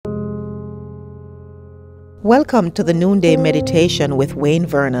Welcome to the Noonday Meditation with Wayne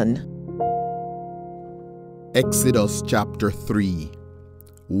Vernon. Exodus chapter 3,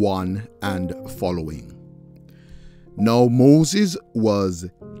 1 and following. Now Moses was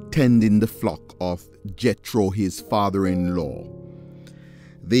tending the flock of Jethro, his father-in-law,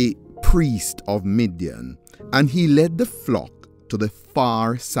 the priest of Midian, and he led the flock to the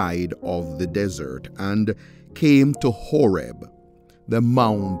far side of the desert and came to Horeb, the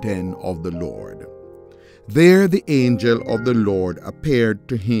mountain of the Lord. There the angel of the Lord appeared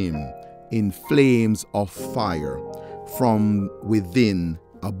to him in flames of fire from within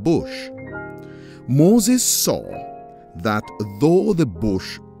a bush. Moses saw that though the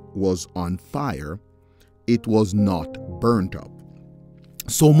bush was on fire, it was not burnt up.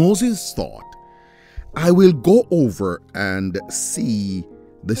 So Moses thought, I will go over and see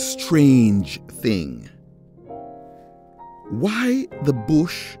the strange thing. Why the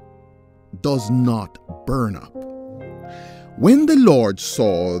bush does not burn up. When the Lord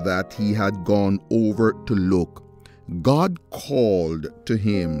saw that he had gone over to look, God called to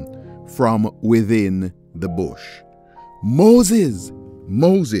him from within the bush, Moses,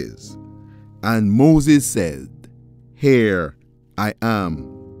 Moses. And Moses said, Here I am.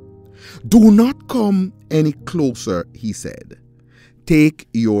 Do not come any closer, he said. Take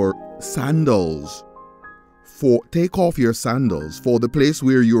off your sandals, for the place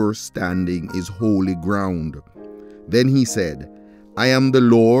where you're standing is holy ground. Then he said, I am the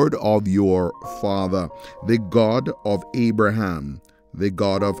Lord of your father, the God of Abraham, the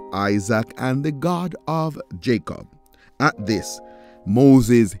God of Isaac, and the God of Jacob. At this,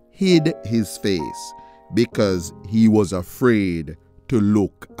 Moses hid his face because he was afraid to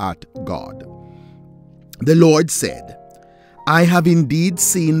look at God. The Lord said, I have indeed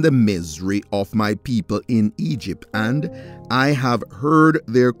seen the misery of my people in Egypt, and I have heard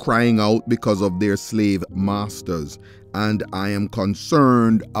their crying out because of their slave masters, and I am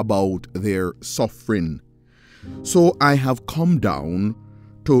concerned about their suffering. So I have come down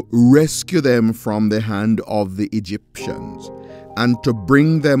to rescue them from the hand of the Egyptians, and to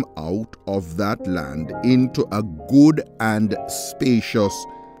bring them out of that land into a good and spacious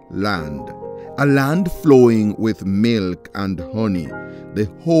land, a land flowing with milk and honey, the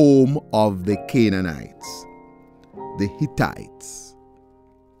home of the Canaanites, the Hittites,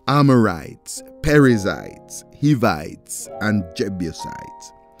 Amorites, Perizzites, Hivites, and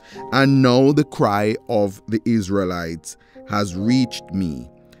Jebusites. And now the cry of the Israelites has reached me,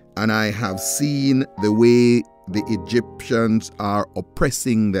 and I have seen the way the Egyptians are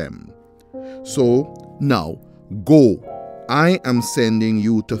oppressing them. So now go, I am sending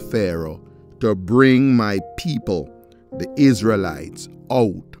you to Pharaoh to bring my people, the Israelites,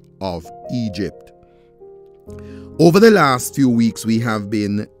 out of Egypt. Over the last few weeks, we have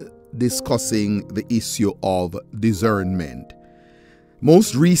been discussing the issue of discernment.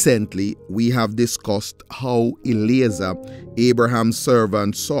 Most recently, we have discussed how Eliezer, Abraham's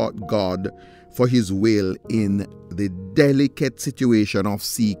servant, sought God for his will in the delicate situation of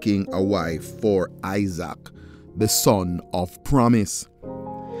seeking a wife for Isaac, the son of promise.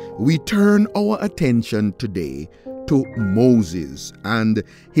 We turn our attention today to Moses and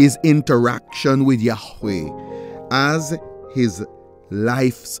his interaction with Yahweh as his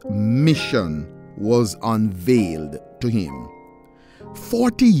life's mission was unveiled to him.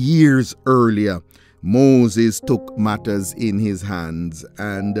 40 years earlier, Moses took matters in his hands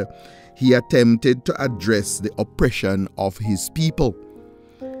and he attempted to address the oppression of his people.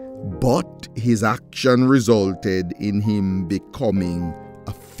 But his action resulted in him becoming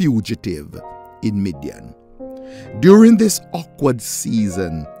a fugitive in Midian. During this awkward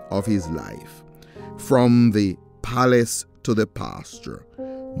season of his life, from the palace to the pasture,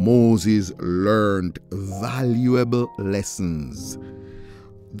 Moses learned valuable lessons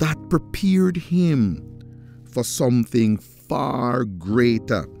that prepared him for something far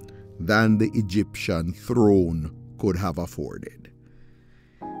greater than the Egyptian throne could have afforded.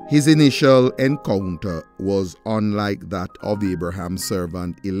 His initial encounter was unlike that of Abraham's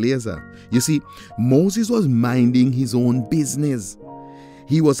servant Eliezer. You see, Moses was minding his own business.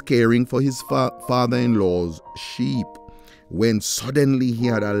 He was caring for his father-in-law's sheep when suddenly he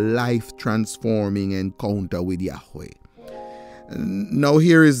had a life-transforming encounter with Yahweh. Now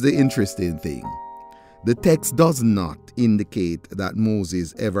here is the interesting thing. The text does not indicate that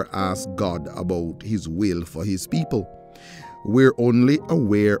Moses ever asked God about his will for his people. We're only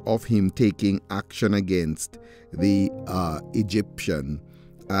aware of him taking action against the Egyptian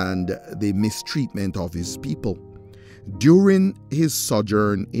and the mistreatment of his people. During his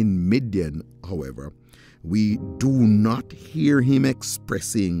sojourn in Midian, however, we do not hear him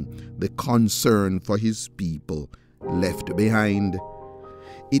expressing the concern for his people left behind.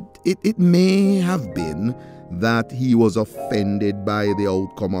 It may have been that he was offended by the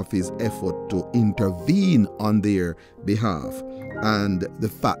outcome of his effort to intervene on their behalf and the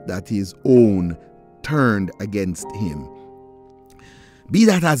fact that his own turned against him. Be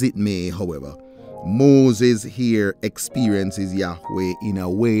that as it may, however, Moses here experiences Yahweh in a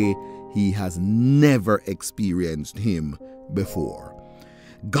way he has never experienced him before.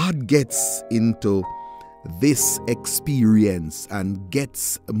 God gets into this experience and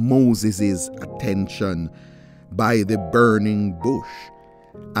gets Moses' attention by the burning bush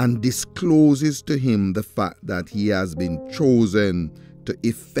and discloses to him the fact that he has been chosen to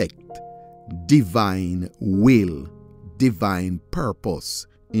effect divine will, divine purpose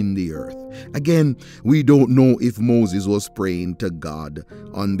in the earth. Again, we don't know if Moses was praying to God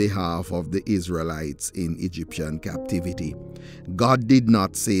on behalf of the Israelites in Egyptian captivity. God did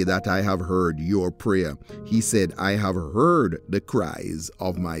not say that I have heard your prayer. He said, I have heard the cries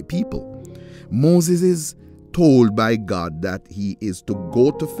of my people. Moses is told by God that he is to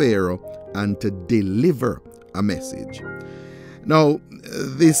go to Pharaoh and to deliver a message. Now,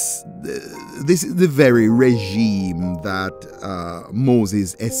 this is the very regime that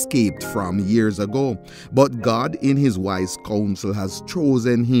Moses escaped from years ago. But God, in his wise counsel, has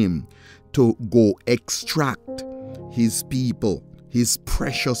chosen him to go extract his people, his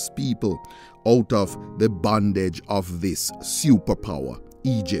precious people, out of the bondage of this superpower,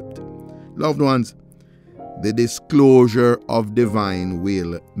 Egypt. Loved ones, the disclosure of divine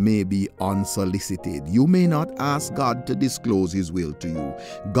will may be unsolicited. You may not ask God to disclose his will to you.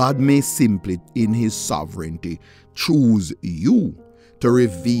 God may simply, in his sovereignty, choose you to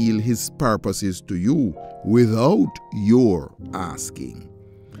reveal his purposes to you without your asking.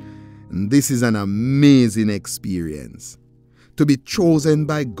 And this is an amazing experience. To be chosen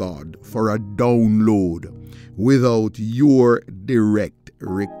by God for a download without your direct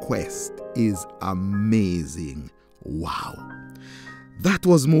request is amazing. Wow. That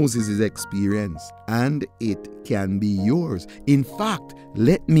was Moses' experience, and it can be yours. In fact,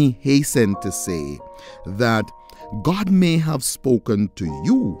 let me hasten to say that God may have spoken to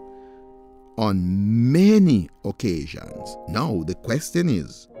you on many occasions. Now, the question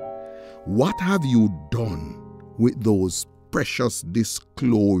is, what have you done with those precious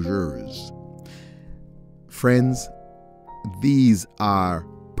disclosures? Friends, these are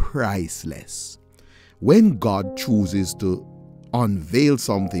priceless. When God chooses to unveil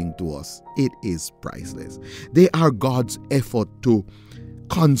something to us, it is priceless. They are God's effort to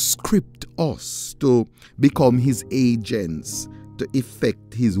conscript us to become his agents, to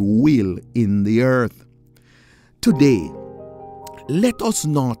effect his will in the earth. Today, let us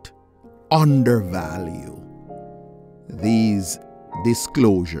not undervalue these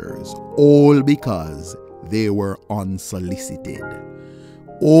disclosures, all because they were unsolicited,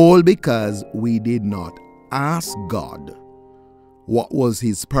 all because we did not ask God what was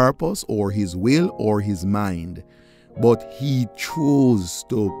his purpose or his will or his mind, but he chose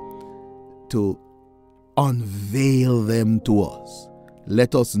to unveil them to us.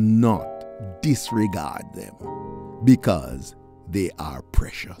 Let us not disregard them because they are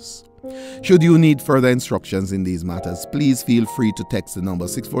precious. Should you need further instructions in these matters, please feel free to text the number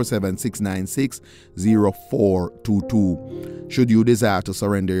 647-696-0422. Should you desire to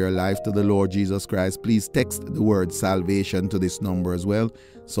surrender your life to the Lord Jesus Christ, please text the word salvation to this number as well.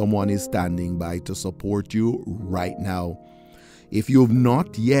 Someone is standing by to support you right now. If you've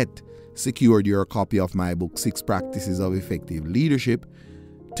not yet secured your copy of my book, 6 Practices of Effective Leadership,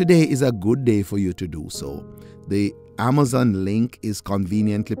 today is a good day for you to do so. The Amazon link is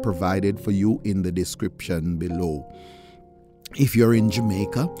conveniently provided for you in the description below. If you're in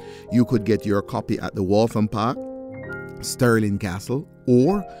Jamaica, you could get your copy at the Waltham Park, Stirling Castle,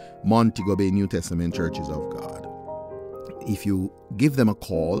 or Montego Bay New Testament Churches of God. If you give them a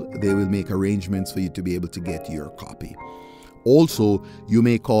call, they will make arrangements for you to be able to get your copy. Also, you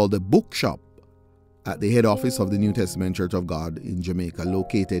may call the bookshop at the head office of the New Testament Church of God in Jamaica,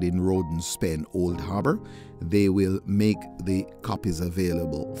 located in Roden Spen, Old Harbour. They will make the copies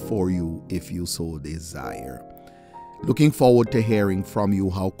available for you if you so desire. Looking forward to hearing from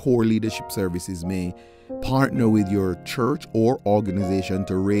you how Core Leadership Services may partner with your church or organization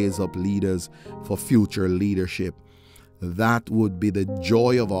to raise up leaders for future leadership. That would be the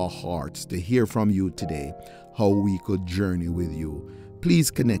joy of our hearts to hear from you today, how we could journey with you. Please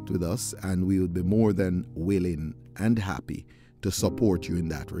connect with us, and we would be more than willing and happy to support you in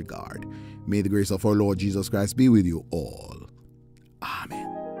that regard. May the grace of our Lord Jesus Christ be with you all. Amen.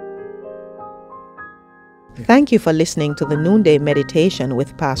 Thank you for listening to the Noonday Meditation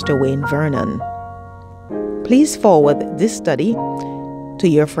with Pastor Wayne Vernon. Please forward this study to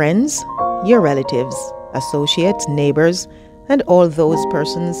your friends, your relatives, associates, neighbors, and all those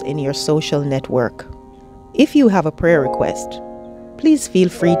persons in your social network. If you have a prayer request, please feel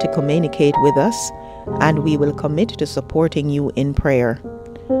free to communicate with us, and we will commit to supporting you in prayer.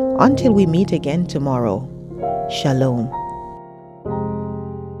 Until we meet again tomorrow, Shalom.